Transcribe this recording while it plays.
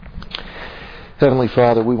Heavenly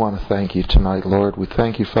Father, we want to thank you tonight, Lord. We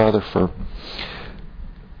thank you, Father, for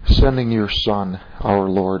sending your Son, our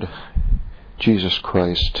Lord Jesus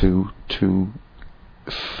Christ, to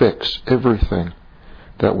fix everything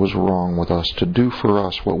that was wrong with us, to do for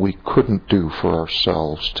us what we couldn't do for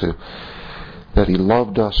ourselves, that He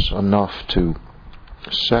loved us enough to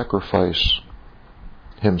sacrifice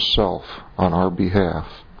Himself on our behalf.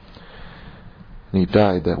 And He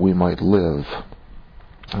died that we might live.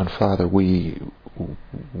 And Father, we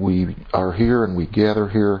are here and we gather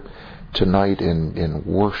here tonight in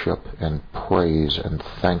worship and praise and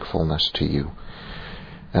thankfulness to you.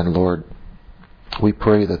 And Lord, we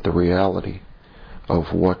pray that the reality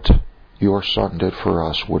of what your Son did for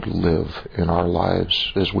us would live in our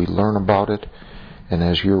lives as we learn about it and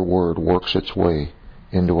as your word works its way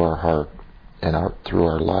into our heart and through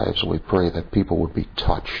our lives. We pray that people would be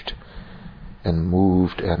touched and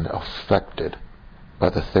moved and affected by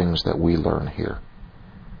the things that we learn here.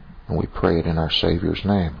 And we pray it in our Savior's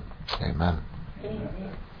name. Amen.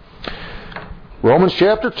 Amen. Romans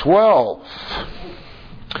chapter 12.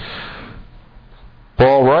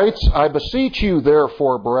 Paul writes, I beseech you,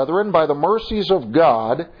 therefore, brethren, by the mercies of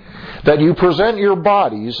God, that you present your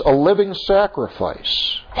bodies a living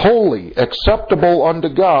sacrifice, holy, acceptable unto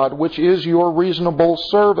God, which is your reasonable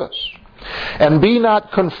service. And be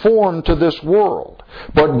not conformed to this world,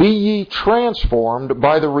 but be ye transformed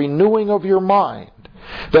by the renewing of your mind,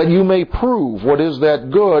 that you may prove what is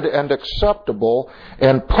that good and acceptable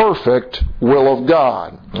and perfect will of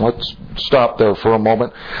God. Let's stop there for a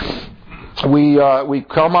moment. We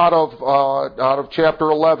come out of chapter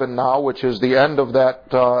 11 now, which is the end of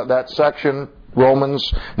that section,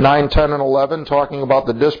 Romans 9, 10, and 11, talking about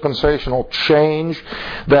the dispensational change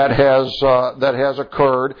that has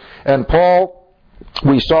occurred. And Paul,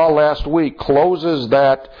 we saw last week, closes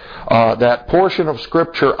that portion of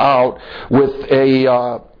Scripture out with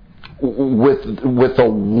a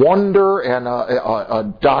wonder and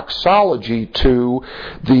a doxology to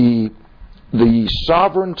the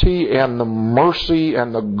sovereignty and the mercy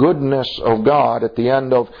and the goodness of God at the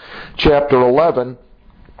end of chapter 11.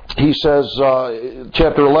 He says,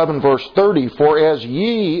 chapter 11, verse 30, For as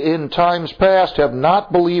ye in times past have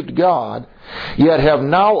not believed God, yet have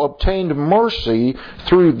now obtained mercy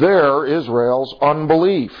through their, Israel's,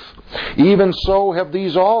 unbelief. Even so have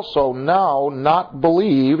these also now not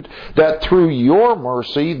believed, that through your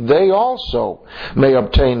mercy they also may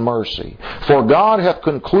obtain mercy. For God hath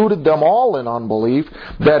concluded them all in unbelief,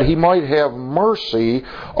 that He might have mercy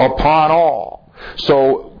upon all.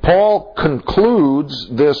 So Paul concludes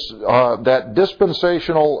that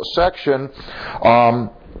dispensational section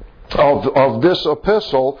of this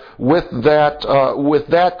epistle with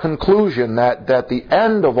that conclusion, that the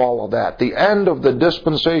end of all of that, the end of the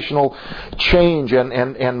dispensational change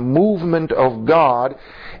and movement of God,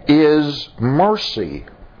 is mercy.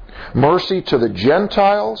 Mercy to the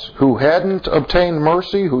Gentiles who hadn't obtained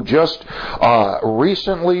mercy, who just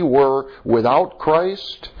recently were without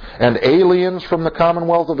Christ, and aliens from the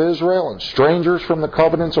commonwealth of Israel, and strangers from the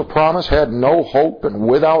covenants of promise, had no hope and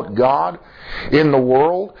without God in the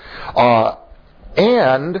world,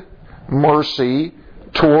 and mercy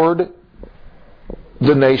toward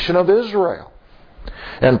the nation of Israel.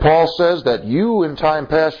 And Paul says that you in time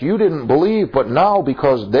past, you didn't believe, but now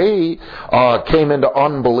because they came into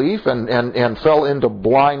unbelief and fell into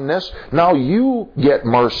blindness, now you get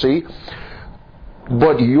mercy.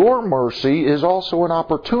 But your mercy is also an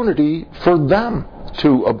opportunity for them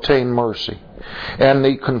to obtain mercy. And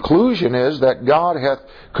the conclusion is that God hath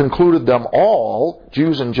concluded them all,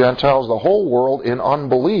 Jews and Gentiles, the whole world, in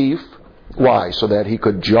unbelief. Why? So that He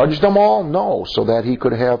could judge them all? No, so that He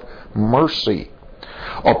could have mercy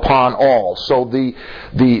upon all. So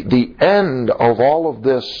the end of all of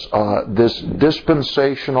this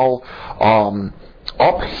dispensational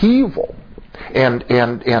upheaval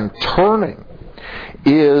and turning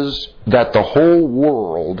is that the whole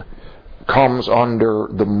world comes under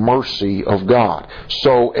the mercy of God.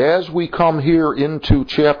 So as we come here into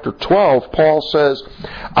chapter 12, Paul says,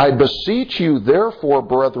 I beseech you therefore,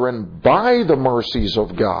 brethren, by the mercies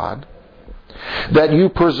of God, that you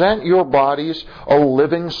present your bodies a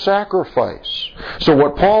living sacrifice. So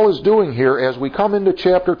what Paul is doing here as we come into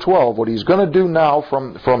chapter 12, what he's going to do now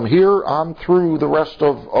from here on through the rest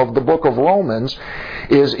of the book of Romans,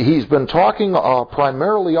 is he's been talking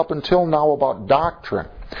primarily up until now about doctrine.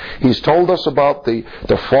 He's told us about the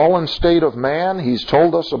fallen state of man. He's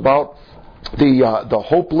told us about the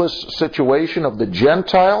hopeless situation of the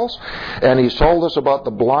Gentiles, and He's told us about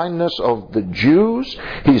the blindness of the Jews.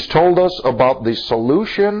 He's told us about the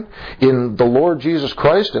solution in the Lord Jesus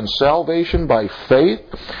Christ and salvation by faith.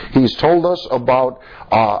 He's told us about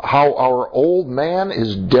how our old man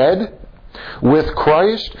is dead with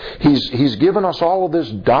Christ. He's given us all of this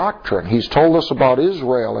doctrine. He's told us about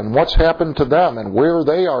Israel and what's happened to them and where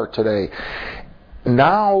they are today.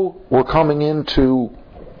 Now we're coming into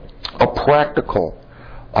a practical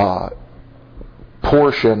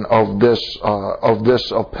portion of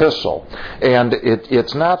this epistle, and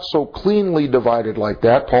it's not so cleanly divided like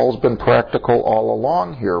that. Paul's been practical all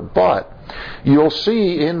along here, but you'll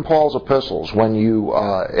see in Paul's epistles, when you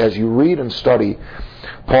as you read and study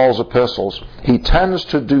Paul's epistles, he tends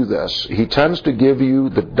to do this. He tends to give you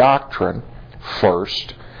the doctrine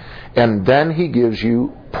first, and then he gives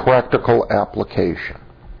you practical application.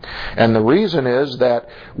 And the reason is that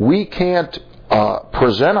we can't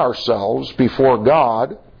present ourselves before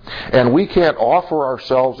God, and we can't offer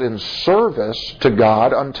ourselves in service to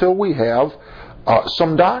God until we have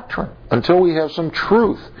some doctrine, until we have some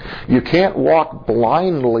truth. You can't walk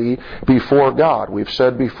blindly before God. We've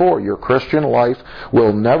said before, your Christian life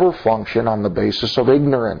will never function on the basis of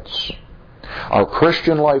ignorance. Our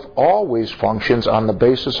Christian life always functions on the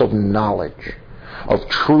basis of knowledge, of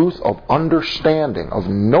truth, of understanding, of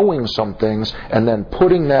knowing some things, and then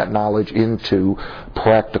putting that knowledge into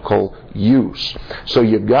practical use. So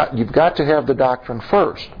you've got to have the doctrine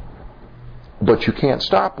first, but you can't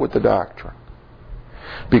stop with the doctrine,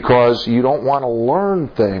 because you don't want to learn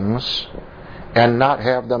things and not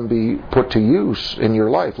have them be put to use in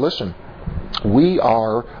your life. Listen, we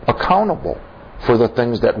are accountable for the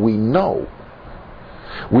things that we know.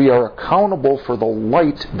 We are accountable for the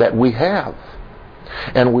light that we have.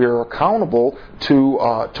 And we are accountable to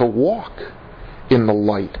walk in the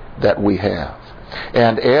light that we have.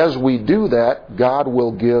 And as we do that, God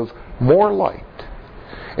will give more light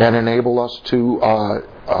and enable us to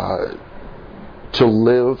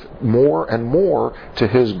live more and more to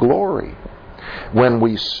His glory. When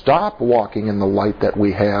we stop walking in the light that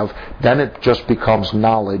we have, then it just becomes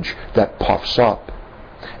knowledge that puffs up,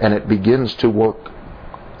 and it begins to work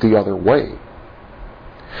the other way.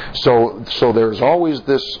 So there's always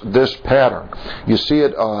this pattern. You see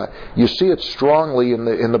it strongly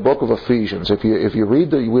in the book of Ephesians. If you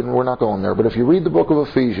read we're not going there, but if you read the book of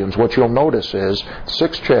Ephesians, what you'll notice is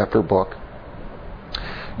 6th chapter book.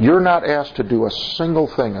 You're not asked to do a single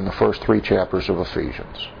thing in the first 3 chapters of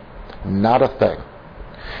Ephesians. Not a thing.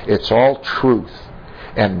 It's all truth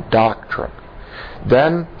and doctrine.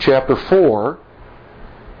 Then chapter 4,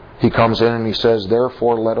 he comes in and he says,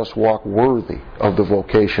 therefore let us walk worthy of the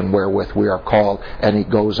vocation wherewith we are called. And he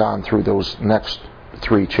goes on through those next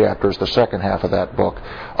 3 chapters, the second half of that book,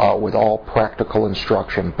 with all practical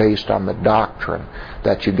instruction based on the doctrine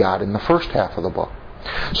that you got in the first half of the book.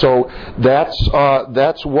 So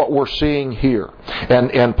that's what we're seeing here.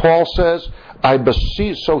 And Paul says, I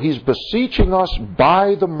beseech, so he's beseeching us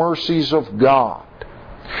by the mercies of God.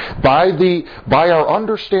 By our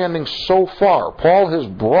understanding so far, Paul has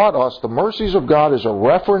brought us, the mercies of God is a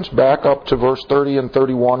reference back up to verse 30 and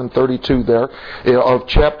 31 and 32 there of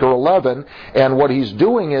chapter 11, and what he's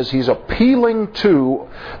doing is he's appealing to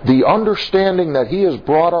the understanding that he has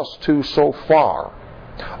brought us to so far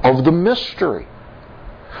of the mystery,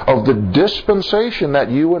 of the dispensation that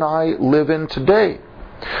you and I live in today.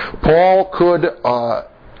 Paul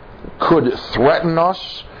could threaten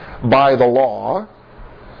us by the law,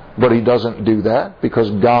 but he doesn't do that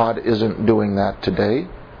because God isn't doing that today.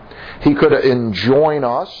 He could enjoin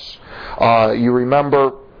us. You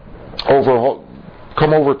remember,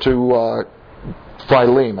 come over to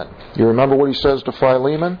Philemon. You remember what he says to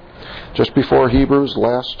Philemon? Just before Hebrews,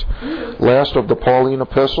 last of the Pauline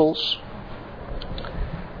epistles.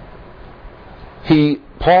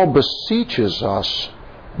 Paul beseeches us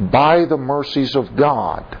by the mercies of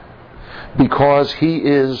God, because he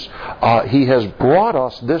has brought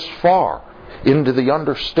us this far into the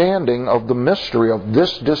understanding of the mystery of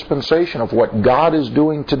this dispensation of what God is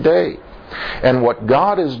doing today. And what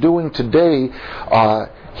God is doing today,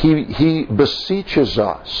 he beseeches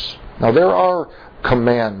us. Now there are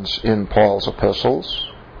commands in Paul's epistles,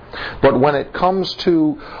 but when it comes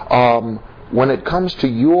to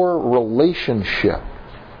your relationship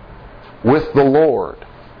with the Lord,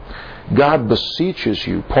 God beseeches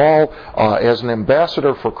you. Paul, as an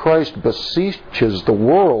ambassador for Christ, beseeches the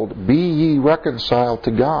world, be ye reconciled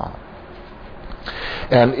to God.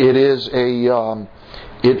 And it is a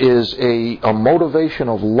motivation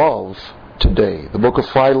of love today. The book of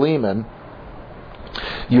Philemon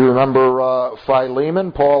You remember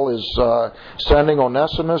Philemon? Paul is sending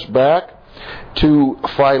Onesimus back to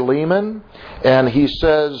Philemon, and he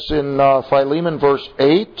says in Philemon verse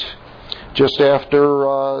 8, just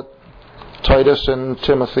after Titus and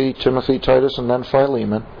Timothy, Titus, and then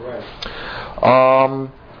Philemon. Right.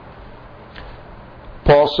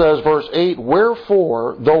 Paul says, verse 8,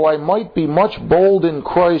 "Wherefore, though I might be much bold in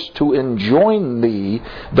Christ to enjoin thee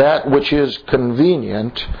that which is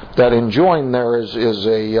convenient," that enjoin there is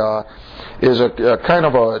a kind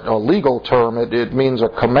of a legal term. It means a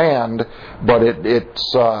command, but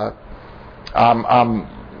I'm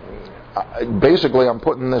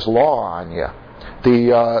putting this law on you.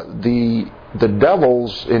 The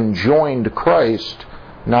devils enjoined Christ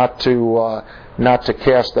not to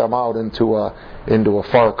cast them out into a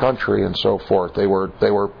far country and so forth. They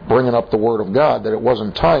were bringing up the Word of God, that it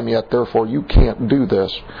wasn't time yet, therefore you can't do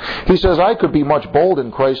this. He says, "I could be much bold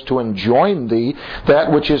in Christ to enjoin thee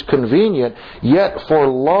that which is convenient, yet for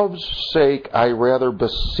love's sake I rather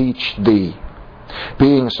beseech thee,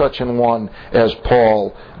 being such an one as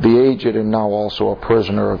Paul, the aged and now also a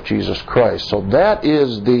prisoner of Jesus Christ." So that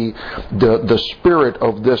is the spirit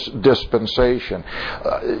of this dispensation.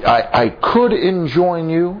 I could enjoin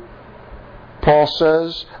you, Paul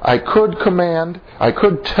says. I could command. I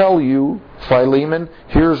could tell you, Philemon,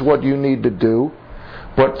 here's what you need to do.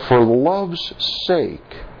 But for love's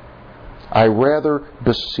sake, I rather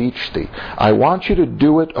beseech thee. I want you to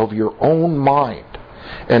do it of your own mind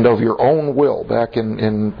and of your own will, back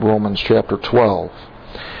in Romans chapter 12.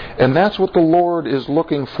 And that's what the Lord is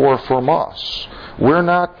looking for from us. We're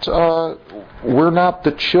not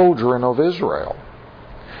the children of Israel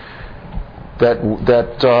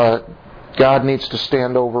that God needs to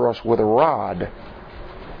stand over us with a rod.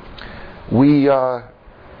 We are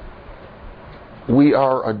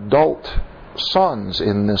adult sons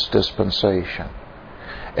in this dispensation.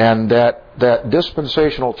 And that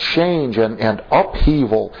dispensational change and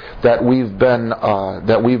upheaval that we've been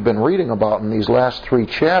reading about in these last 3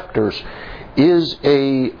 chapters is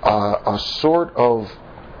a sort of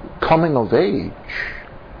coming of age,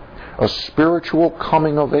 a spiritual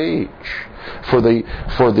coming of age for the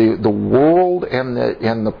world and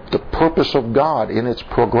the purpose of God in its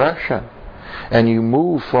progression. And you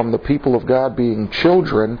move from the people of God being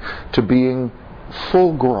children to being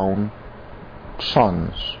full-grown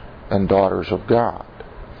sons and daughters of God.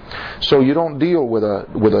 So you don't deal with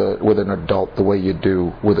an adult the way you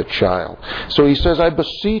do with a child. So he says, "I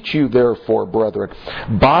beseech you therefore, brethren,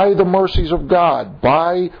 by the mercies of God,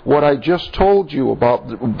 by what I just told you about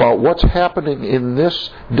what's happening in this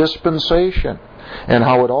dispensation and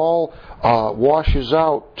how it all washes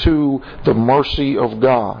out to the mercy of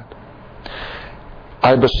God.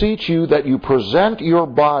 I beseech you that you present your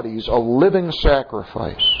bodies a living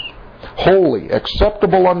sacrifice, holy,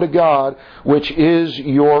 acceptable unto God, which is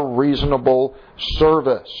your reasonable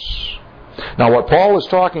service." Now, what Paul is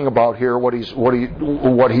talking about here, what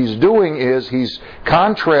he's doing is he's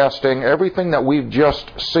contrasting everything that we've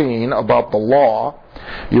just seen about the law.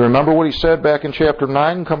 You remember what he said back in chapter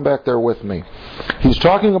 9? Come back there with me. He's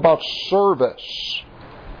talking about service.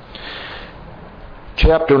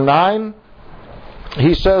 Chapter 9.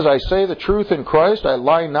 He says, "I say the truth in Christ, I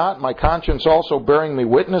lie not, my conscience also bearing me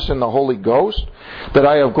witness in the Holy Ghost, that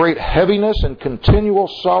I have great heaviness and continual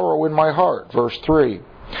sorrow in my heart." Verse 3.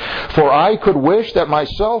 "For I could wish that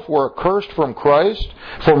myself were accursed from Christ,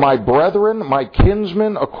 for my brethren, my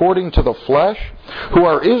kinsmen according to the flesh, who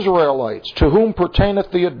are Israelites, to whom pertaineth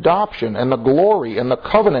the adoption, and the glory, and the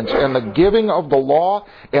covenants, and the giving of the law,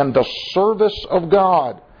 and the service of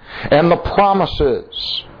God, and the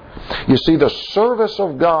promises." You see, the service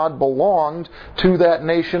of God belonged to that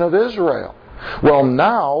nation of Israel. Well,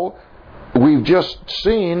 now we've just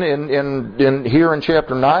seen in here in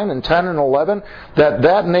chapter 9 and 10 and 11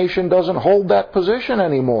 that nation doesn't hold that position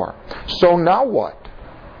anymore. So now what?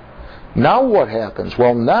 Now what happens?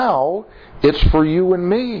 Well, now it's for you and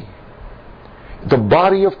me, the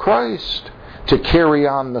body of Christ, to carry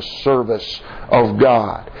on the service of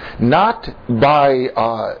God, not by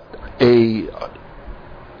a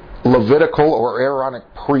Levitical or Aaronic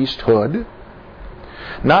priesthood,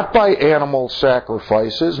 not by animal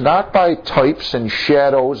sacrifices, not by types and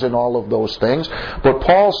shadows and all of those things, but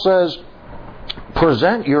Paul says,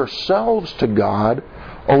 present yourselves to God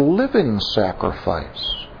a living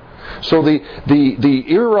sacrifice. So the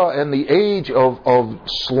era and the age of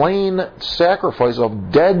slain sacrifice,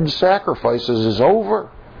 of dead sacrifices, is over.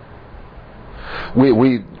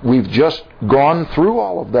 We've just gone through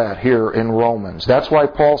all of that here in Romans. That's why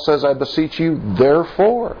Paul says, "I beseech you,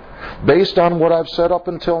 therefore," based on what I've said up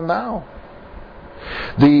until now.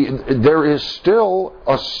 There is still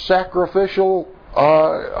a sacrificial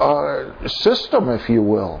system, if you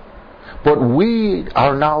will. But we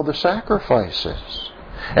are now the sacrifices.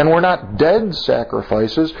 And we're not dead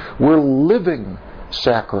sacrifices, we're living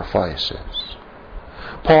sacrifices.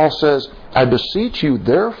 Paul says, I beseech you,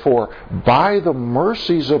 therefore, by the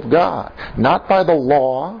mercies of God, not by the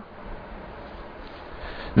law,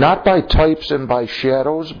 not by types and by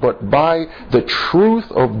shadows, but by the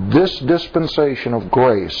truth of this dispensation of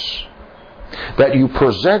grace, that you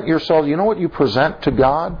present yourselves. You know what you present to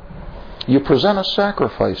God? You present a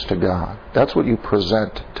sacrifice to God. That's what you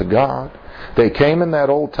present to God. They came in that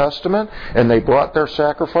Old Testament, and they brought their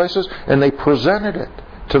sacrifices, and they presented it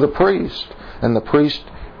to the priest. And the priest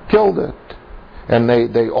killed it. And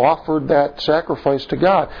they offered that sacrifice to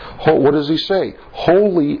God. What does he say?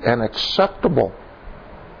 Holy and acceptable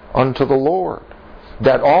unto the Lord.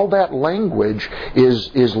 That all that language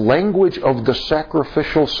is language of the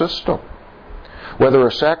sacrificial system. Whether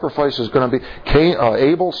a sacrifice is going to be...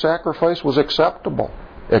 Abel's sacrifice was acceptable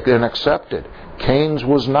and accepted. Cain's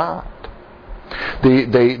was not.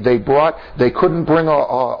 They couldn't bring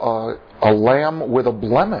a lamb with a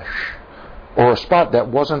blemish or a spot. That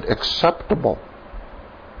wasn't acceptable.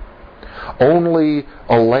 Only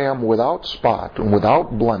a lamb without spot and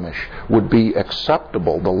without blemish would be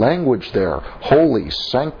acceptable. The language there, holy,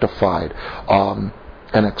 sanctified,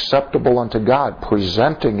 and acceptable unto God,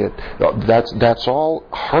 presenting it, that's all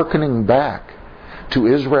hearkening back to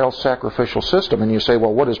Israel's sacrificial system. And you say,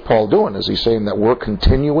 well, what is Paul doing? Is he saying that we're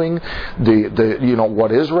continuing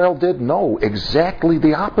what Israel did? No, exactly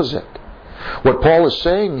the opposite. What Paul is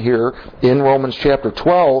saying here in Romans chapter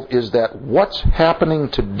 12 is that what's happening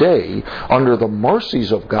today under the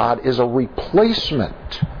mercies of God is a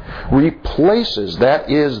replacement. Replaces,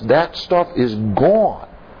 that stuff is gone.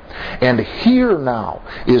 And here now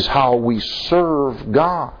is how we serve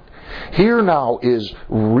God. Here now is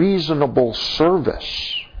reasonable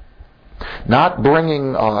service. Not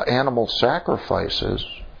bringing animal sacrifices,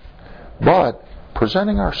 but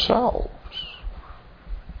presenting ourselves.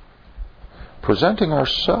 Presenting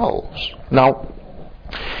ourselves. Now,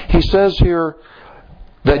 he says here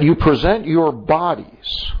that you present your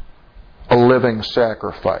bodies a living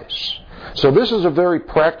sacrifice. So this is a very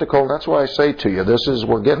practical, that's why I say to you,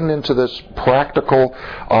 we're getting into this practical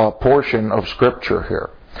portion of Scripture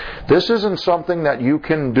here. This isn't something that you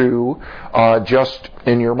can do just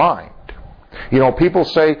in your mind. People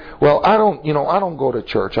say, well, I don't go to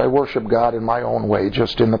church. I worship God in my own way,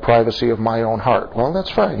 just in the privacy of my own heart. Well,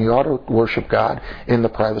 that's fine. You ought to worship God in the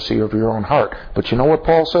privacy of your own heart. But you know what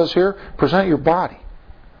Paul says here? Present your body.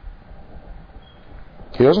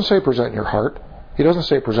 He doesn't say present your heart. He doesn't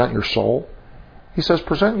say present your soul. He says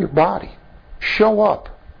present your body. Show up.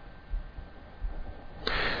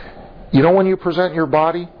 You know when you present your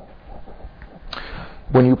body?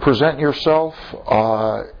 When you present yourself,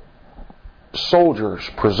 soldiers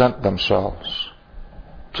present themselves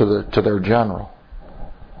to their general.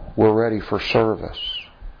 We're ready for service.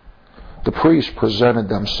 The priests presented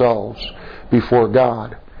themselves before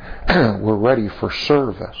God. We're ready for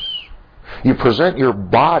service. You present your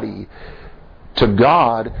body to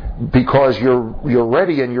God because you're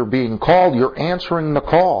ready and you're being called. You're answering the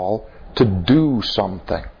call to do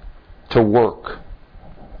something, to work.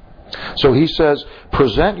 So he says,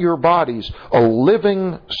 present your bodies a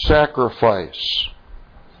living sacrifice.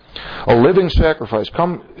 A living sacrifice.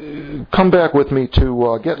 Come back with me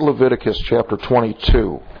to get Leviticus chapter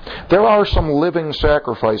 22. There are some living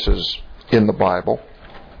sacrifices in the Bible.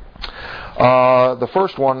 The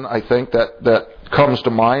first one, I think, that comes to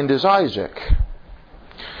mind is Isaac.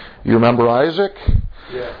 You remember Isaac?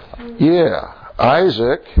 Yeah.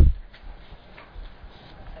 Isaac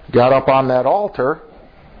got up on that altar.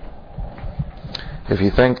 If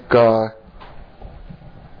you think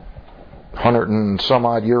 100 and some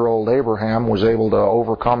odd year old Abraham was able to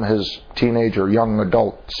overcome his teenager, young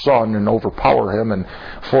adult son and overpower him and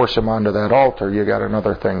force him onto that altar, you got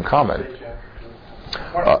another thing coming.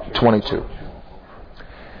 22.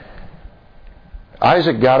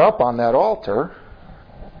 Isaac got up on that altar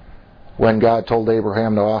when God told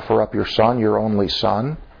Abraham to offer up your son, your only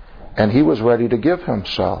son, and he was ready to give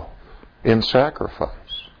himself in sacrifice.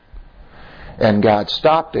 And God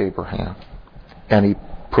stopped Abraham, and he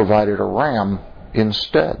provided a ram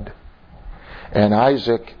instead. And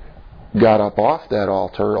Isaac got up off that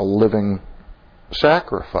altar a living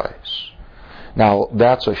sacrifice. Now,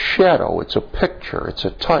 that's a shadow, it's a picture, it's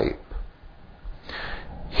a type.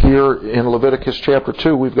 Here in Leviticus chapter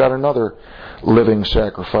 2, we've got another living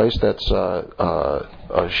sacrifice that's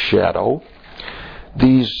a shadow.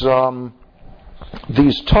 These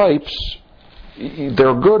types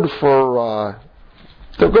they're good for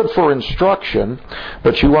instruction,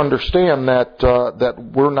 but you understand that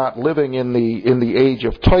we're not living in the age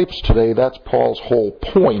of types today. That's Paul's whole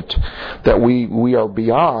point, that we are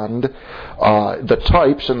beyond the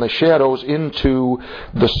types and the shadows into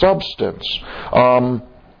the substance.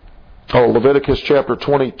 Leviticus chapter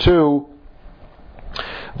 22.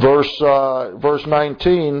 Verse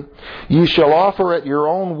 19, ye shall offer at your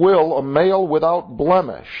own will a male without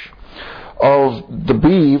blemish of the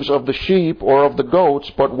beeves, of the sheep, or of the goats,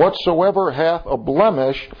 but whatsoever hath a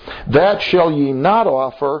blemish, that shall ye not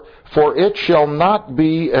offer, for it shall not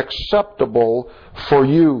be acceptable for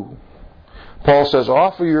you. Paul says,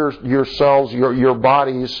 offer yourselves, your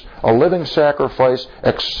bodies, a living sacrifice,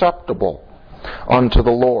 acceptable unto the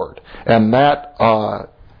Lord. And that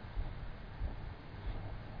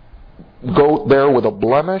goat there with a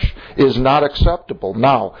blemish is not acceptable.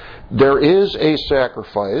 Now, there is a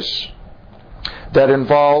sacrifice that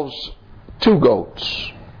involves two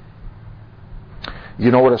goats.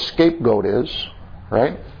 You know what a scapegoat is,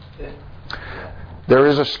 right? There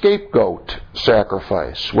is a scapegoat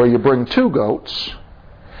sacrifice where you bring two goats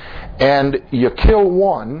and you kill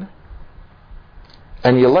one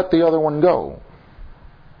and you let the other one go.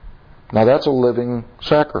 Now that's a living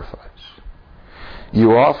sacrifice.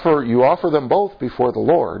 You offer them both before the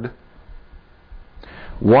Lord.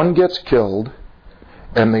 One gets killed,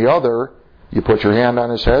 and the other, you put your hand on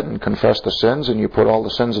his head and confess the sins, and you put all the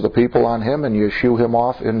sins of the people on him, and you shoo him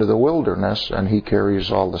off into the wilderness, and he carries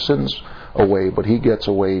all the sins away, but he gets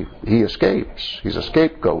away, he escapes. He's a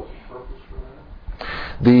scapegoat.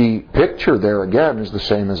 The picture there again is the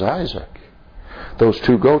same as Isaac. Those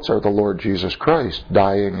two goats are the Lord Jesus Christ,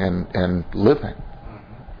 dying and living.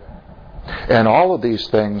 And all of these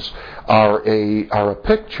things are a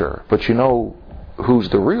picture, but you know who's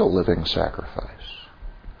the real living sacrifice?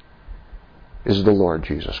 Is the Lord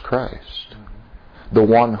Jesus Christ, the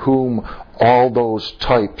one whom all those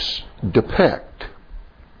types depict.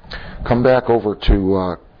 Come back over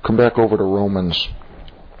to Romans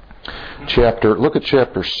chapter. Look at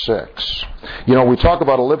chapter 6. You know, we talk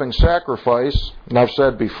about a living sacrifice, and I've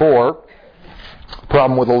said before, the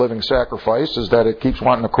problem with a living sacrifice is that it keeps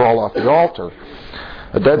wanting to crawl off the altar.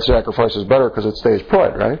 A dead sacrifice is better because it stays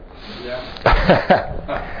put, right?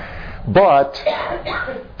 Yeah. But,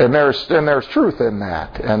 and there's truth in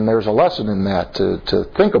that, and there's a lesson in that to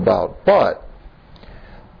think about. But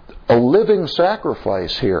a living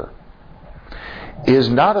sacrifice here is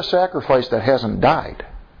not a sacrifice that hasn't died,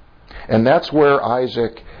 and that's where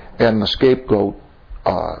Isaac and the scapegoat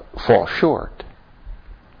fall short.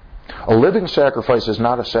 A living sacrifice is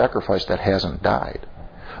not a sacrifice that hasn't died.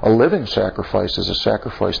 A living sacrifice is a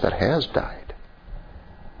sacrifice that has died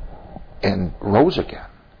and rose again.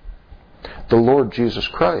 The Lord Jesus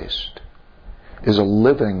Christ is a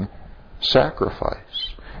living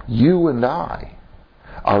sacrifice. You and I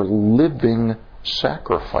are living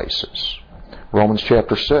sacrifices. Romans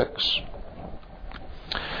chapter 6,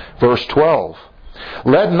 verse 12.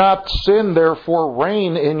 Let not sin therefore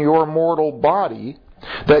reign in your mortal body,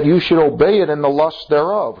 that you should obey it in the lust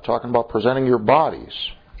thereof. Talking about presenting your bodies.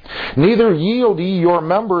 Neither yield ye your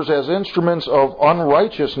members as instruments of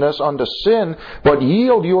unrighteousness unto sin, but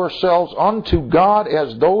yield yourselves unto God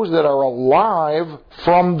as those that are alive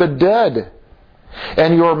from the dead,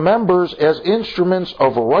 and your members as instruments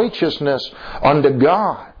of righteousness unto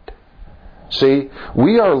God. See,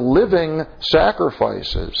 we are living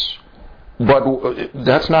sacrifices. But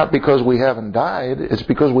that's not because we haven't died. It's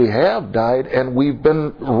because we have died and we've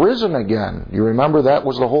been risen again. You remember that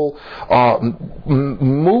was the whole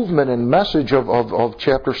movement and message of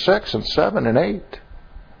chapter 6 and 7 and 8.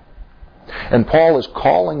 And Paul is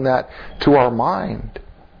calling that to our mind.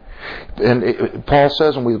 And Paul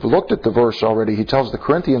says, and we've looked at the verse already, he tells the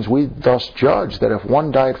Corinthians, we thus judge that if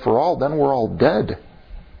one died for all, then we're all dead.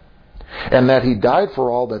 And that he died for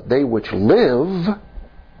all, that they which live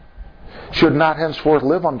should not henceforth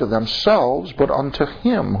live unto themselves, but unto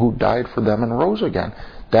him who died for them and rose again.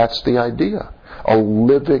 That's the idea. A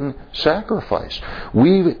living sacrifice.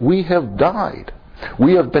 We have died.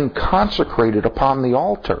 We have been consecrated upon the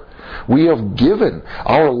altar. We have given.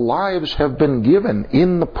 Our lives have been given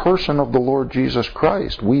in the person of the Lord Jesus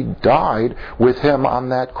Christ. We died with him on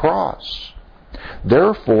that cross.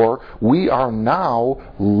 Therefore, we are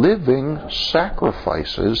now living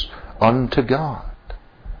sacrifices unto God.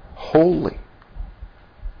 Holy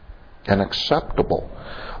and acceptable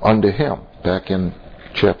unto him. Back in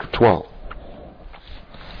chapter 12.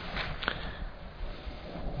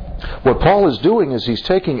 What Paul is doing is he's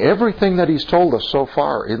taking everything that he's told us so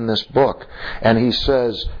far in this book, and he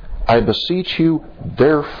says, I beseech you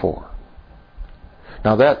therefore.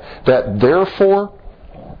 Now that therefore,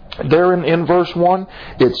 there in verse 1,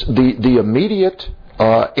 it's the immediate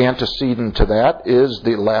antecedent to that is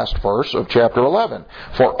the last verse of chapter 11.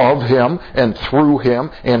 For of Him, and through Him,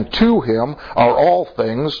 and to Him are all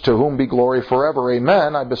things, to whom be glory forever.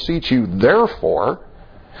 Amen. I beseech you, therefore,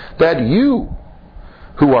 that you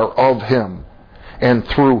who are of Him, and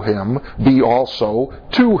through Him, be also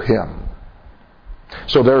to Him.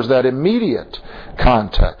 So there's that immediate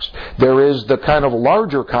context. There is the kind of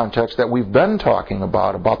larger context that we've been talking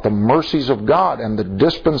about the mercies of God and the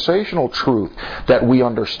dispensational truth that we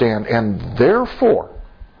understand. And therefore,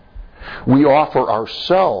 we offer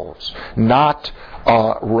ourselves not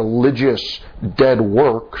religious dead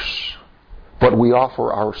works, but we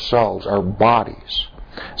offer ourselves, our bodies,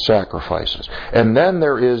 sacrifices. And then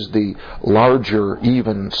there is the larger,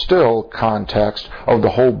 even still, context of the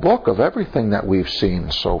whole book, of everything that we've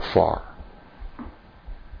seen so far.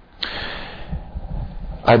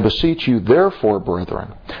 I beseech you, therefore,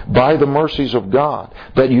 brethren, by the mercies of God,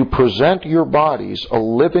 that you present your bodies a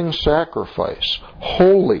living sacrifice,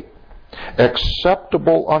 holy,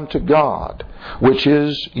 acceptable unto God, which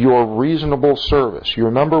is your reasonable service. You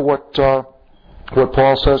remember what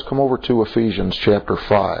Paul says? Come over to Ephesians chapter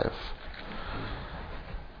 5.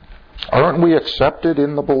 Aren't we accepted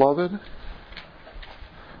in the beloved?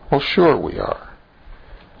 Well, sure we are.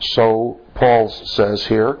 So Paul says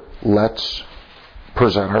here, let's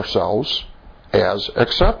present ourselves as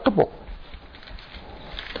acceptable.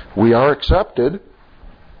 We are accepted,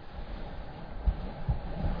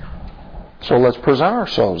 so let's present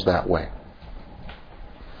ourselves that way.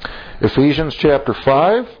 Ephesians chapter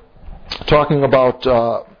 5, talking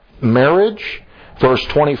about marriage, verse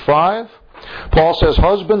 25. Paul says,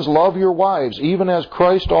 husbands, love your wives, even as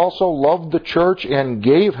Christ also loved the church and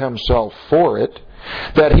gave himself for it,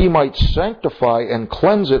 that he might sanctify and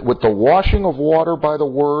cleanse it with the washing of water by the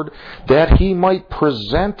word, that he might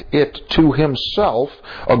present it to himself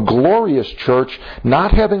a glorious church,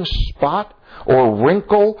 not having spot or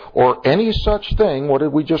wrinkle or any such thing. What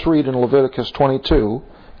did we just read in Leviticus 22?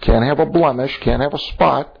 Can't have a blemish, can't have a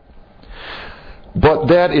spot. But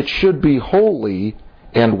that it should be holy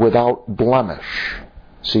and without blemish.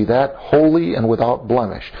 See that? Holy and without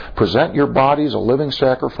blemish. Present your bodies a living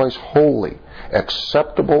sacrifice, holy,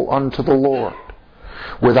 acceptable unto the Lord.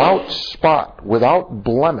 Without spot, without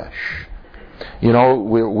blemish. You know,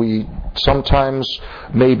 we sometimes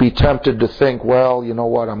may be tempted to think, well, you know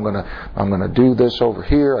what, I'm gonna do this over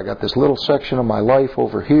here. I got this little section of my life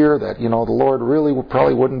over here that, you know, the Lord really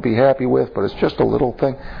probably wouldn't be happy with, but it's just a little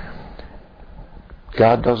thing.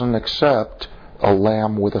 God doesn't accept a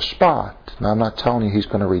lamb with a spot. Now, I'm not telling you He's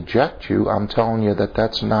going to reject you. I'm telling you that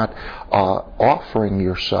that's not offering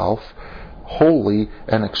yourself holy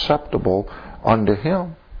and acceptable unto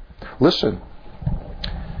Him. Listen,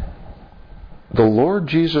 the Lord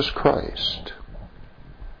Jesus Christ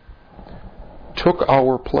took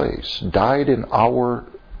our place, died in our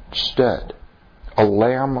stead, a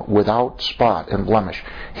lamb without spot and blemish.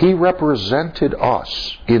 He represented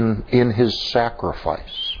us in His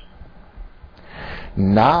sacrifice.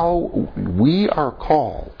 Now we are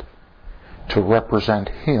called to represent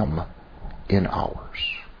Him in ours.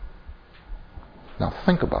 Now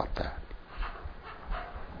think about that.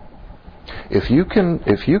 If you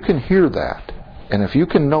can hear that, and if you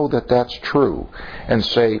can know that that's true, and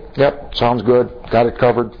say, yep, sounds good, got it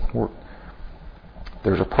covered,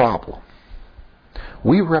 there's a problem.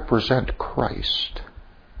 We represent Christ.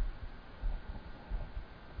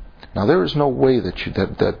 Now there is no way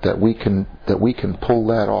that we can pull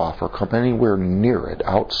that off or come anywhere near it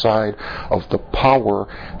outside of the power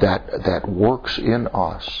that works in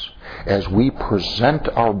us as we present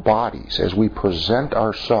our bodies, as we present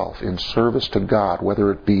ourselves in service to God, whether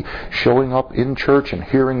it be showing up in church and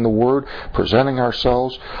hearing the Word, presenting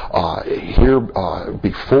ourselves here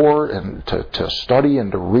before and to study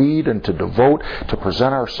and to read and to devote, to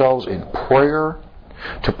present ourselves in prayer,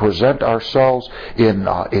 to present ourselves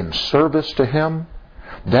in service to Him.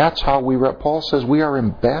 That's how Paul says we are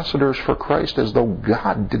ambassadors for Christ, as though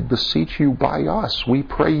God did beseech you by us. We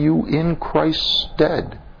pray you in Christ's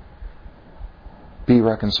stead, be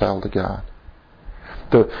reconciled to God.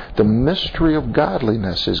 The mystery of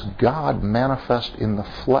godliness is God manifest in the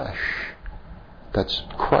flesh. That's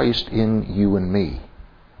Christ in you and me.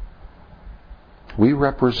 We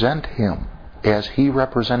represent Him as He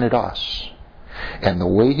represented us. And the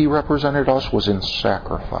way He represented us was in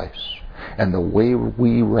sacrifice. And the way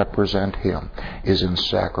we represent Him is in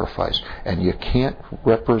sacrifice. And you can't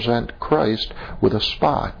represent Christ with a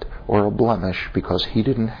spot or a blemish because He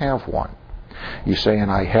didn't have one. You saying,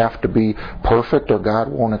 I have to be perfect or God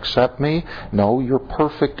won't accept me? No, you're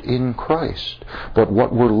perfect in Christ. But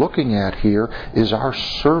what we're looking at here is our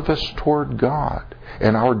service toward God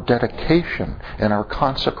and our dedication and our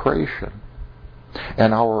consecration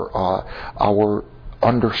and our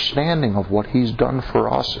understanding of what He's done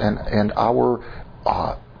for us and our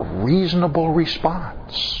reasonable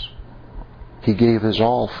response. He gave His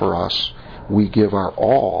all for us. We give our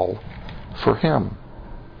all for Him.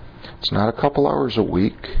 It's not a couple hours a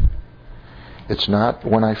week. It's not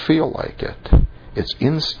when I feel like it. It's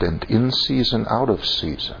instant, in season, out of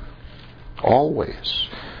season. Always.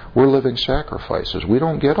 We're living sacrifices. We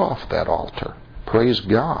don't get off that altar. Praise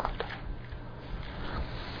God.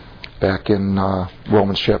 Back in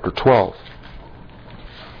Romans chapter 12.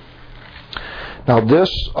 Now this...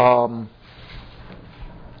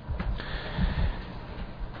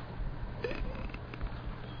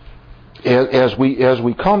 As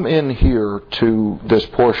we come in here to this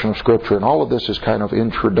portion of Scripture, and all of this is kind of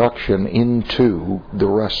introduction into the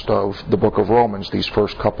rest of the book of Romans, these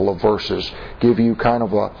first couple of verses give you kind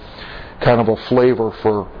of a flavor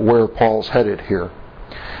for where Paul's headed here.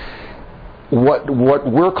 What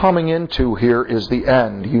we're coming into here is the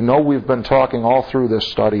end. You know, we've been talking all through this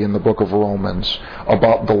study in the book of Romans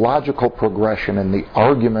about the logical progression and the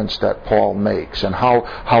arguments that Paul makes and how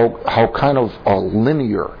kind of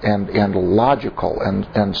linear and logical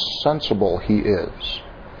and sensible he is.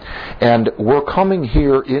 And we're coming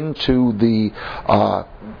here into the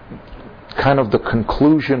kind of the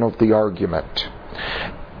conclusion of the argument,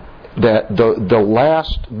 that the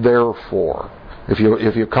last therefore. If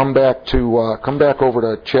you come back over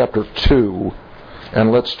to chapter 2,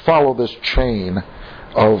 and let's follow this chain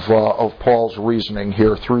of Paul's reasoning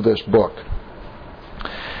here through this book.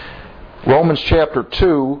 Romans chapter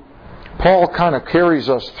 2, Paul kind of carries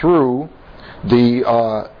us through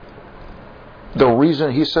the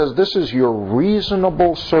reason. He says this is your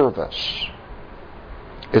reasonable service.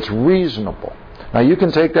 It's reasonable. Now you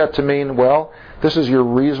can take that to mean, well, this is your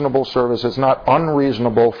reasonable service. It's not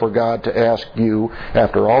unreasonable for God to ask you,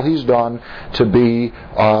 after all He's done, to be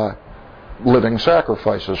living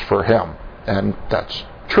sacrifices for Him. And that's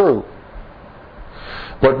true.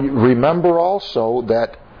 But remember also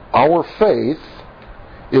that our faith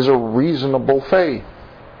is a reasonable faith.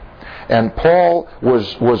 And Paul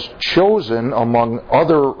was chosen, among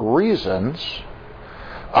other reasons,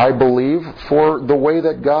 I believe, for the way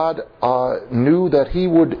that God knew that He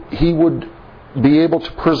would be able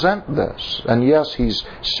to present this. And yes, he's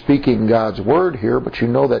speaking God's word here, but you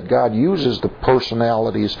know that God uses the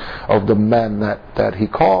personalities of the men that He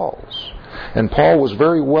calls. And Paul was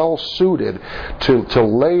very well suited to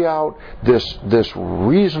lay out this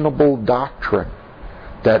reasonable doctrine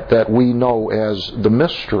that we know as the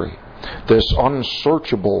mystery, this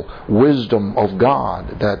unsearchable wisdom of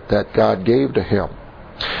God that God gave to him.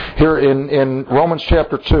 Here in Romans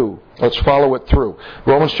chapter 2, let's follow it through.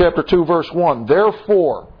 Romans chapter 2, verse 1.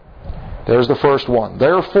 Therefore, there's the first one.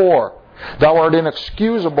 Therefore, thou art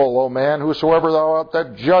inexcusable, O man, whosoever thou art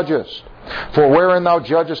that judgest. For wherein thou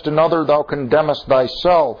judgest another, thou condemnest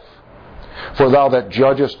thyself. For thou that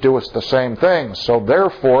judgest doest the same thing. So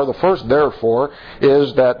therefore, the first therefore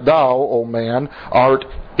is that thou, O man, art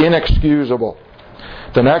inexcusable.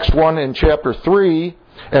 The next one in chapter 3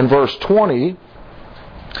 and verse 20.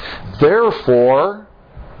 Therefore,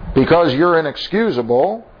 because you're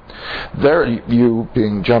inexcusable, there, you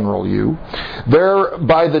being general you,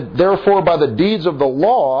 therefore by the deeds of the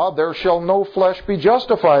law there shall no flesh be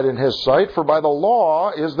justified in his sight, for by the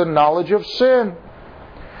law is the knowledge of sin.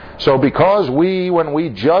 So because when we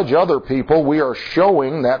judge other people, we are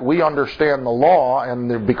showing that we understand the law,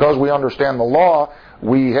 and because we understand the law,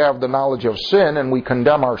 we have the knowledge of sin and we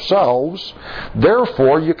condemn ourselves.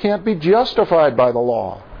 Therefore, you can't be justified by the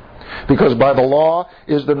law, because by the law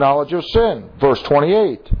is the knowledge of sin. Verse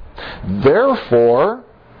 28. Therefore,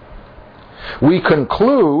 we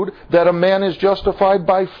conclude that a man is justified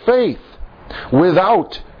by faith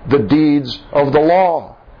without the deeds of the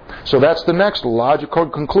law. So that's the next logical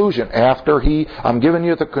conclusion. I'm giving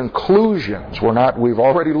you the conclusions. We've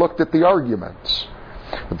already looked at the arguments.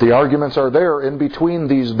 But the arguments are there in between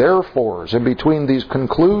these therefores, in between these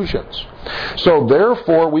conclusions. So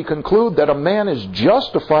therefore we conclude that a man is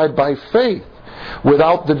justified by faith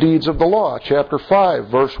without the deeds of the law. Chapter 5,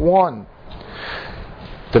 verse 1.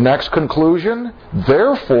 The next conclusion,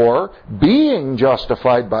 therefore, being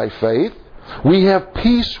justified by faith, we have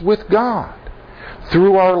peace with God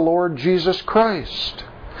through our Lord Jesus Christ.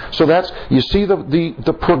 So that's, you see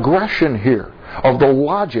the progression here of the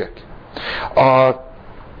logic.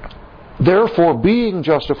 Therefore, being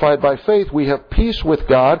justified by faith, we have peace with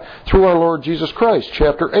God through our Lord Jesus Christ.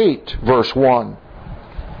 Chapter 8, verse 1.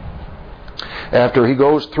 After he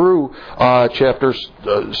goes through chapters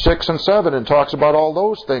 6 and 7 and talks about all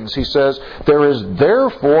those things, he says, there is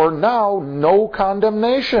therefore now no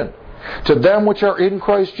condemnation to them which are in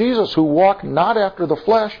Christ Jesus, who walk not after the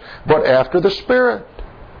flesh, but after the Spirit.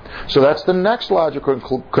 So that's the next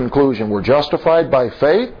logical conclusion. We're justified by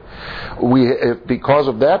faith. Because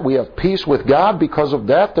of that, we have peace with God. Because of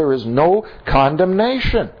that, there is no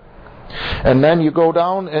condemnation. And then you go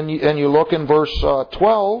down and you look in verse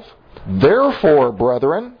 12. Therefore,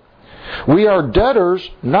 brethren, we are debtors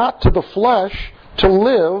not to the flesh to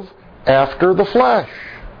live after the flesh.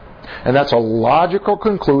 And that's a logical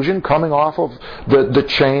conclusion coming off of the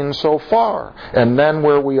chain so far. And then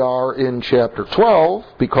where we are in chapter 12,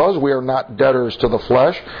 because we are not debtors to the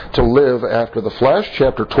flesh to live after the flesh,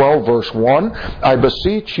 chapter 12, verse 1, I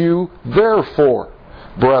beseech you, therefore,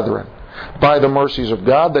 brethren, by the mercies of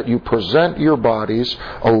God, that you present your bodies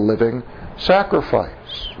a living sacrifice.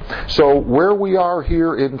 So where we are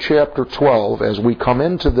here in chapter 12, as we come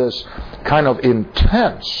into this kind of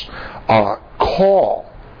intense call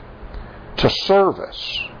to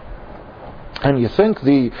service, and you think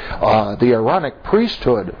the Aaronic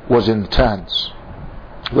priesthood was intense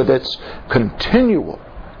with its continual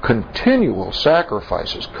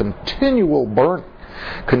sacrifices, continual burning,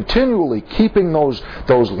 continually keeping those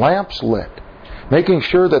lamps lit, making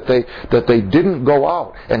sure that they didn't go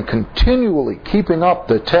out, and continually keeping up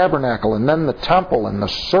the tabernacle and then the temple and the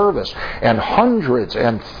service, and hundreds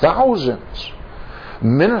and thousands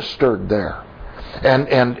ministered there.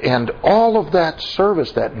 And all of that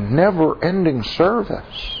service, that never-ending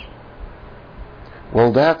service,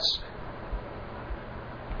 well, that's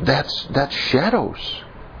shadows.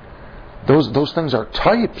 Those things are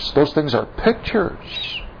types. Those things are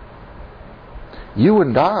pictures. You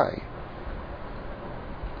and I,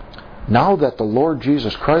 now that the Lord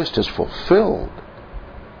Jesus Christ has fulfilled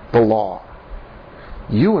the law,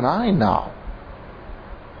 you and I now,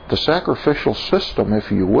 the sacrificial system,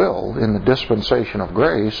 if you will, in the dispensation of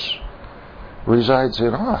grace, resides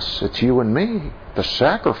in us. It's you and me. The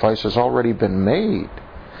sacrifice has already been made.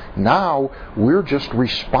 Now we're just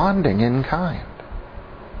responding in kind.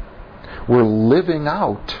 We're living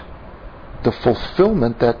out the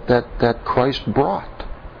fulfillment that Christ brought.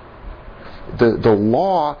 The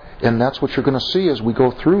law, and that's what you're going to see as we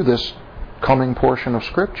go through this coming portion of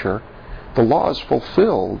Scripture, the law is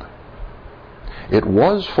fulfilled. It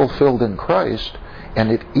was fulfilled in Christ,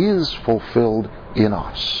 and it is fulfilled in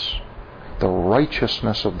us. The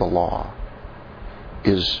righteousness of the law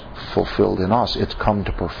is fulfilled in us. It's come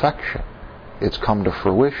to perfection. It's come to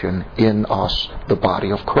fruition in us, the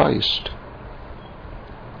body of Christ.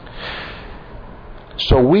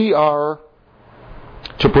 So we are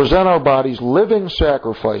to present our bodies living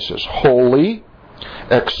sacrifices, holy,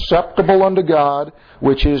 acceptable unto God,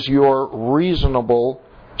 which is your reasonable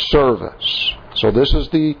service. So this is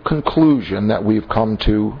the conclusion that we've come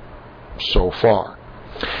to so far.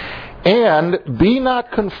 And be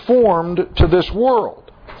not conformed to this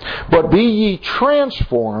world, but be ye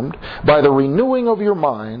transformed by the renewing of your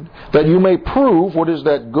mind, that you may prove what is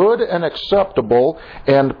that good and acceptable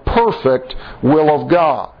and perfect will of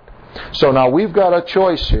God. So now we've got a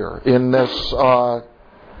choice here in this,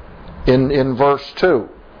 in verse 2.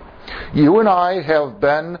 You and I have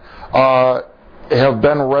been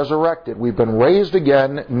resurrected. We've been raised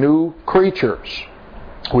again, new creatures.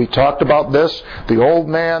 We talked about this, the old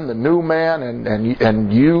man, the new man,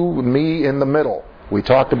 and you, me in the middle. We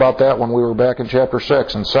talked about that when we were back in chapter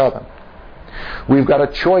 6 and 7. We've got a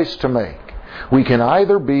choice to make. We can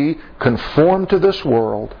either be conformed to this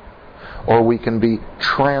world, or we can be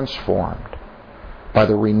transformed by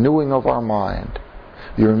the renewing of our mind.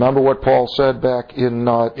 You remember what Paul said back in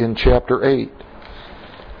chapter 8.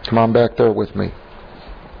 Come on back there with me.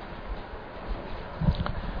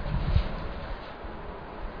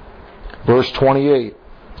 Verse 28.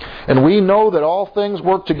 And we know that all things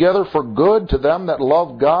work together for good to them that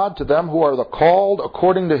love God, to them who are the called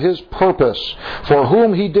according to His purpose. For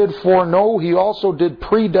whom He did foreknow, He also did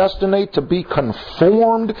predestinate to be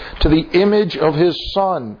conformed to the image of His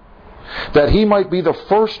Son, that He might be the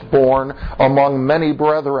firstborn among many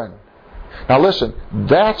brethren. Now listen,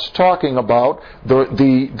 that's talking about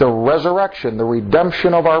the resurrection, the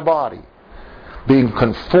redemption of our body. Being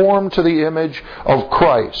conformed to the image of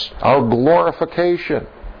Christ, our glorification.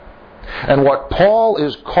 And what Paul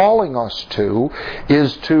is calling us to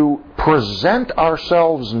is to present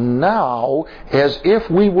ourselves now as if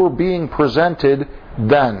we were being presented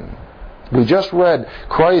then. We just read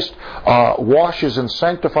Christ washes and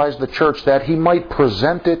sanctifies the church that He might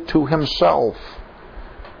present it to Himself.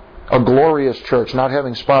 A glorious church, not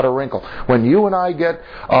having spot or wrinkle. When you and I get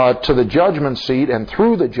to the judgment seat, and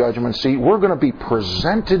through the judgment seat, we're going to be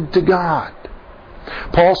presented to God.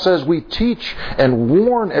 Paul says we teach and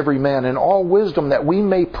warn every man in all wisdom that we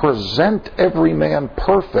may present every man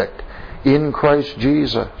perfect in Christ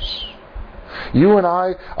Jesus. You and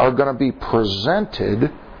I are going to be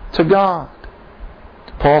presented to God.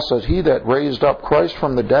 Paul says, He that raised up Christ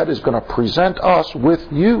from the dead is going to present us with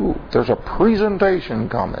you. There's a presentation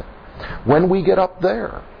coming when we get up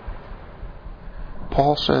there.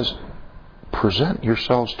 Paul says, present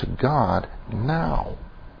yourselves to God now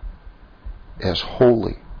as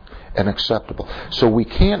holy and acceptable. So we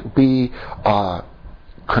can't be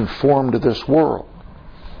conformed to this world.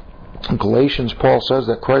 In Galatians, Paul says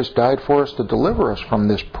that Christ died for us to deliver us from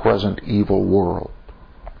this present evil world.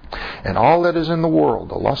 And all that is in the world,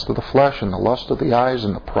 the lust of the flesh and the lust of the eyes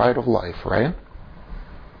and the pride of life, right?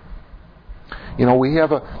 You know,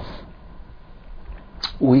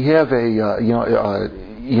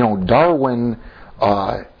 Darwin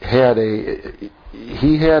had a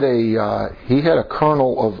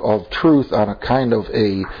kernel of truth on a kind of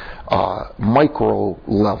a micro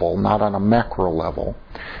level, not on a macro level,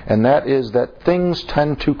 and that is that things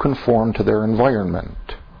tend to conform to their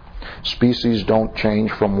environment. Species don't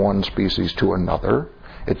change from one species to another.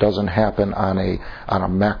 It doesn't happen on a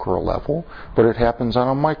macro level, but it happens on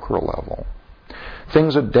a micro level.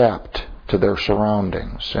 Things adapt to their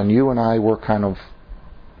surroundings, and you and I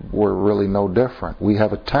we're really no different. We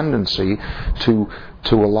have a tendency to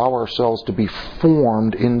allow ourselves to be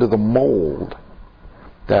formed into the mold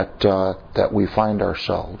that we find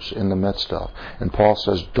ourselves in the midst of. And Paul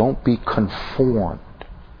says, don't be conformed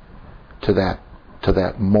to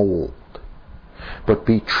that mold, but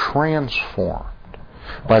be transformed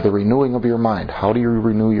by the renewing of your mind. How do you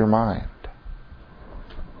renew your mind?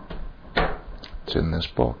 It's in this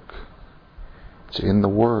book. It's in the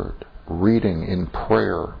Word, reading in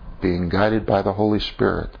prayer, being guided by the Holy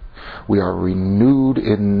Spirit. We are renewed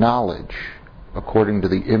in knowledge according to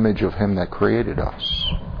the image of Him that created us.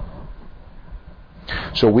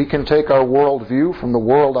 So we can take our worldview from the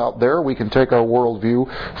world out there. We can take our worldview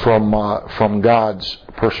from God's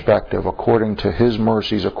perspective, according to His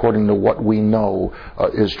mercies, according to what we know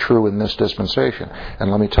is true in this dispensation.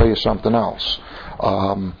 And let me tell you something else.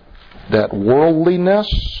 That worldliness.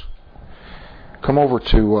 Come over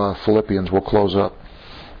to Philippians. We'll close up.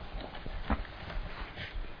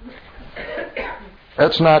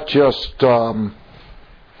 That's not just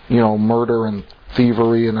murder and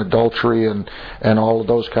thievery and adultery and all of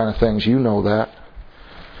those kind of things. You know that.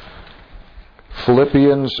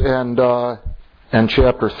 Philippians and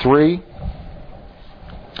chapter 3.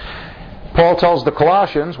 Paul tells the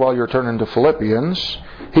Colossians, while you're turning to Philippians,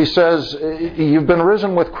 he says, you've been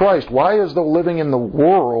risen with Christ. Why, as though living in the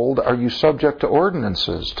world, are you subject to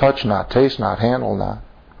ordinances? Touch not, taste not, handle not.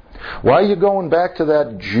 Why are you going back to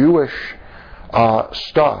that Jewish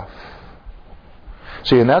stuff?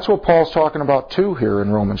 See, and that's what Paul's talking about too here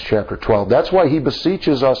in Romans chapter 12. That's why he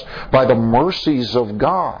beseeches us by the mercies of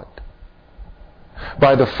God.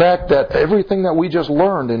 By the fact that everything that we just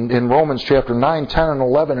learned in Romans chapter 9, 10, and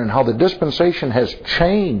 11, and how the dispensation has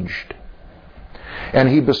changed. And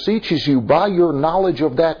he beseeches you by your knowledge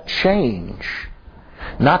of that change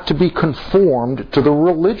not to be conformed to the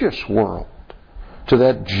religious world, to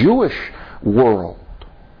that Jewish world.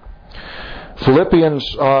 Philippians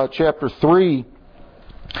chapter 3.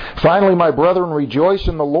 Finally, my brethren, rejoice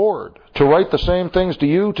in the Lord. To write the same things to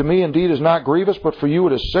you, to me indeed is not grievous, but for you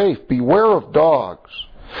it is safe. Beware of dogs.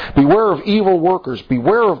 Beware of evil workers.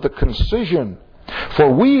 Beware of the concision.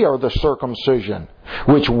 For we are the circumcision,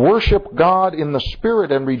 which worship God in the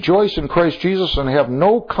Spirit and rejoice in Christ Jesus and have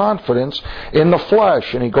no confidence in the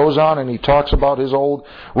flesh. And he goes on and he talks about his old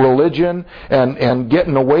religion and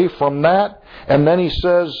getting away from that. And then he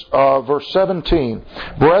says, verse 17,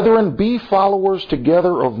 Brethren, be followers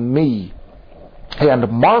together of me,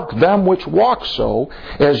 and mark them which walk so,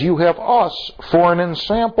 as you have us for an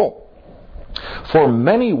ensample. For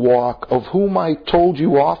many walk, of whom I told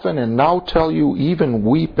you often, and now tell you even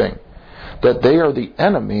weeping, that they are the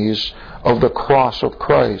enemies of the cross of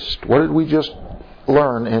Christ. What did we just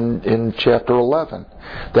learn in chapter 11?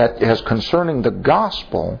 That as concerning the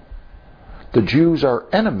gospel, the Jews are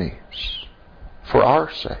enemies for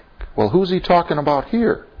our sake. Well, who's he talking about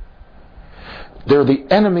here? They're the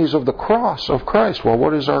enemies of the cross of Christ. Well,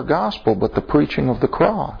 what is our gospel but the preaching of the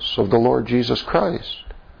cross of the Lord Jesus Christ?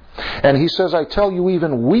 And he says, I tell you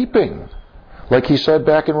even weeping, Like he said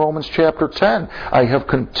back in Romans chapter 10,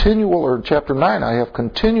 chapter 9, I have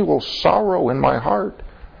continual sorrow in my heart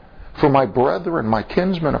for my brethren, my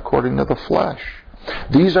kinsmen according to the flesh.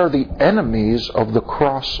 These are the enemies of the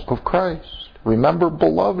cross of Christ. Remember,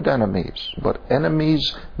 beloved enemies, but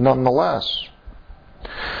enemies nonetheless.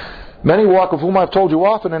 Many walk, of whom I've told you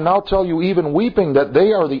often, and now tell you even weeping, that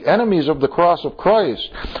they are the enemies of the cross of Christ,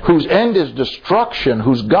 whose end is destruction,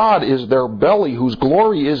 whose God is their belly, whose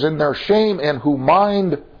glory is in their shame, and who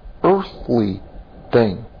mind earthly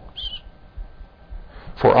things.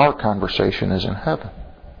 For our conversation is in heaven.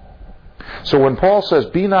 So when Paul says,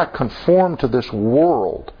 be not conformed to this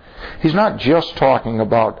world, he's not just talking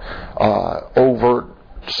about overt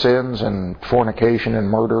sins and fornication and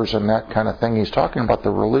murders and that kind of thing. He's talking about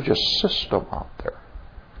the religious system out there.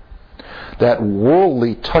 That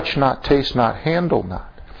worldly touch not, taste not, handle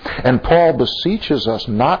not. And Paul beseeches us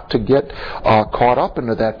not to get caught up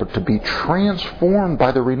into that, but to be transformed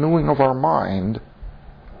by the renewing of our mind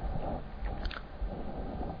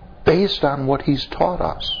based on what he's taught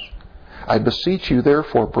us. I beseech you,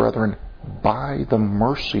 therefore, brethren, by the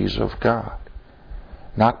mercies of God,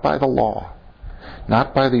 not by the law,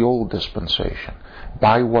 not by the old dispensation,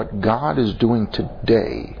 by what God is doing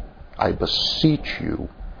today, I beseech you,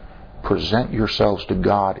 present yourselves to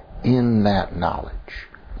God in that knowledge,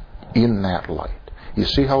 in that light. You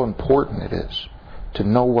see how important it is to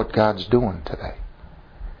know what God's doing today.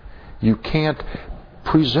 You can't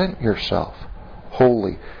present yourself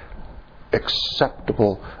holy,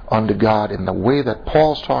 acceptable unto God in the way that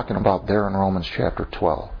Paul's talking about there in Romans chapter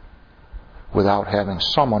 12 without having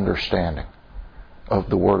some understanding of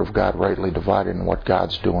the Word of God rightly divided and what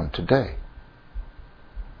God's doing today.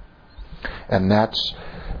 And that's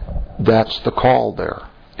the call there.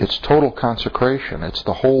 It's total consecration. It's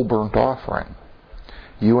the whole burnt offering.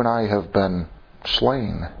 You and I have been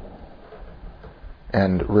slain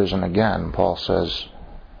and risen again. Paul says,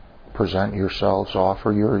 present yourselves,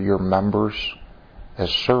 offer your members as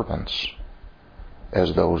servants,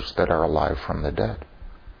 as those that are alive from the dead.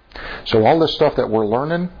 So all this stuff that we're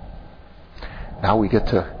learning, now we get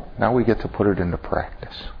to put it into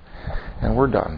practice. And we're done.